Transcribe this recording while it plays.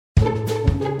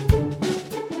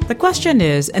The question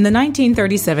is, in the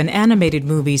 1937 animated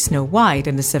movie Snow White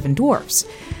and the Seven Dwarfs,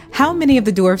 how many of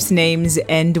the dwarfs' names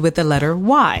end with the letter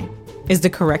Y? Is the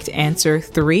correct answer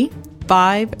 3,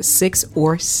 5, 6,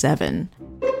 or 7?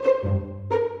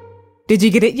 Did you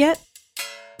get it yet?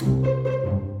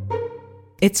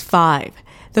 It's 5.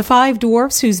 The 5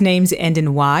 dwarfs whose names end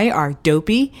in Y are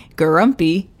Dopey,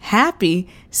 Grumpy, Happy,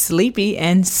 Sleepy,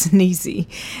 and Sneezy.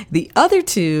 The other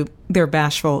 2, they're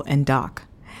Bashful and Doc.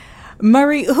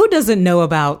 Murray, who doesn't know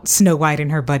about Snow White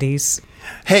and her buddies?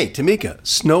 Hey, Tamika,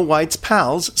 Snow White's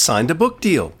pals signed a book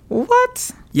deal. What?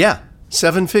 Yeah,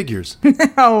 7 figures.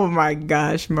 Oh my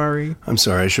gosh, Murray. I'm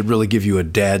sorry, I should really give you a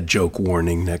dad joke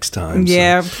warning next time.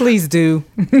 Yeah, please do.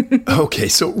 Okay,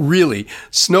 so really,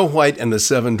 Snow White and the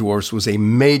Seven Dwarfs was a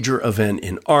major event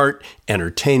in art,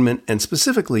 entertainment, and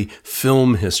specifically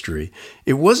film history.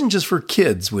 It wasn't just for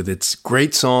kids with its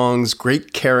great songs,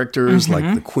 great characters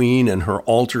like the Queen and her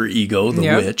alter ego, the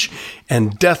witch,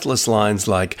 and deathless lines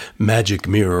like, "Magic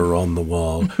mirror on the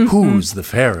wall, who's the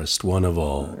fairest one of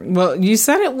all?" Well, you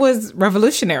said it was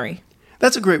revolutionary.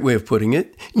 That's a great way of putting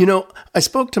it. You know, I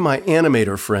spoke to my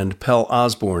animator friend, Pell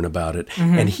Osborne, about it,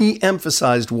 and he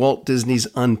emphasized Walt Disney's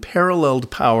unparalleled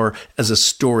power as a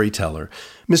storyteller.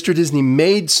 Mr. Disney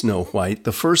made Snow White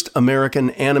the first American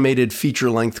animated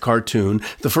feature-length cartoon,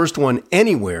 the first one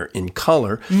anywhere in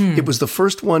color. It was the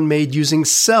first one made using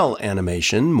cell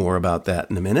animation, more about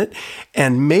that in a minute.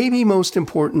 And maybe most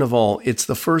important of all, it's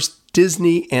the first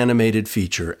Disney animated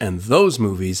feature, and those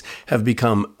movies have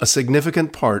become a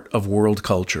significant part of world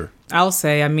culture. I'll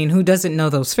say, who doesn't know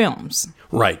those films?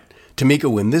 Right. Tamika,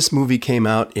 when this movie came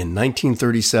out in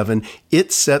 1937,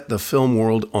 it set the film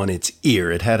world on its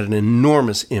ear. It had an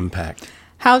enormous impact.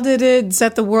 How did it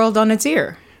set the world on its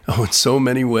ear? Oh, in so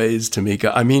many ways,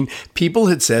 Tamika. People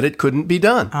had said it couldn't be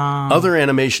done. Other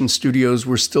animation studios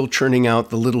were still churning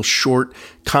out the little short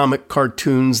comic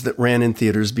cartoons that ran in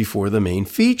theaters before the main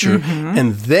feature,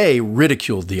 and they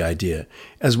ridiculed the idea.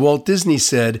 As Walt Disney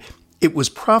said, it was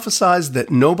prophesized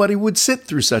that nobody would sit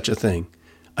through such a thing.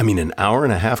 An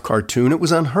hour-and-a-half cartoon, it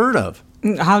was unheard of.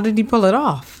 How did he pull it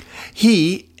off?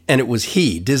 And it was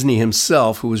Disney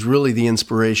himself, who was really the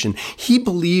inspiration. He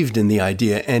believed in the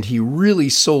idea, and he really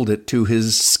sold it to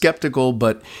his skeptical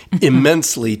but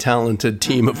immensely talented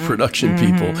team of production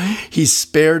people. He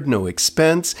spared no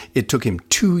expense. It took him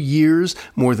 2 years,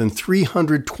 more than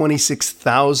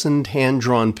 326,000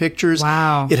 hand-drawn pictures.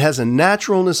 Wow. It has a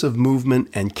naturalness of movement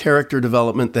and character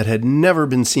development that had never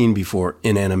been seen before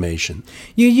in animation.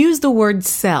 You used the word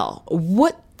cell.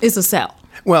 What is a cell?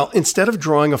 Well, instead of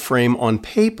drawing a frame on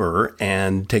paper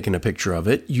and taking a picture of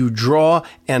it, you draw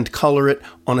and color it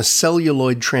on a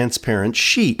celluloid transparent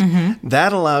sheet.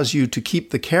 That allows you to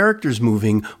keep the characters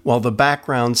moving while the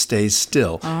background stays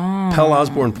still. Pell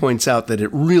Osborne points out that it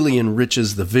really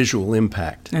enriches the visual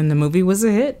impact. And the movie was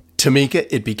a hit. Tamika,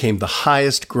 it became the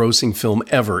highest grossing film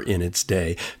ever in its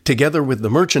day. Together with the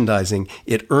merchandising,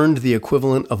 it earned the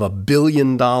equivalent of $1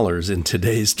 billion in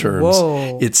today's terms.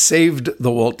 Whoa. It saved the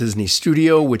Walt Disney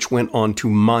Studio, which went on to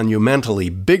monumentally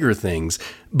bigger things,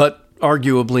 but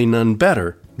arguably none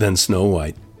better than Snow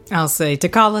White. I'll say, to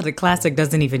call it a classic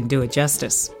doesn't even do it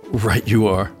justice. Right you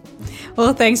are.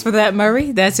 Well, thanks for that,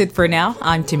 Murray. That's it for now.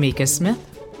 I'm Tamika Smith.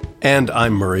 And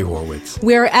I'm Murray Horwitz.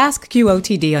 We're Ask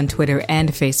QOTD on Twitter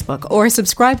and Facebook, or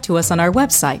subscribe to us on our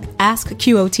website,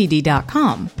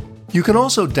 askqotd.com. You can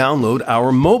also download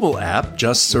our mobile app.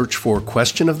 Just search for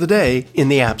Question of the Day in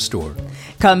the App Store.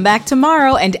 Come back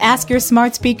tomorrow and ask your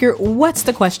smart speaker, what's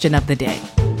the question of the day?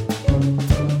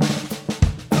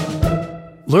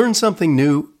 Learn something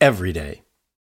new every day.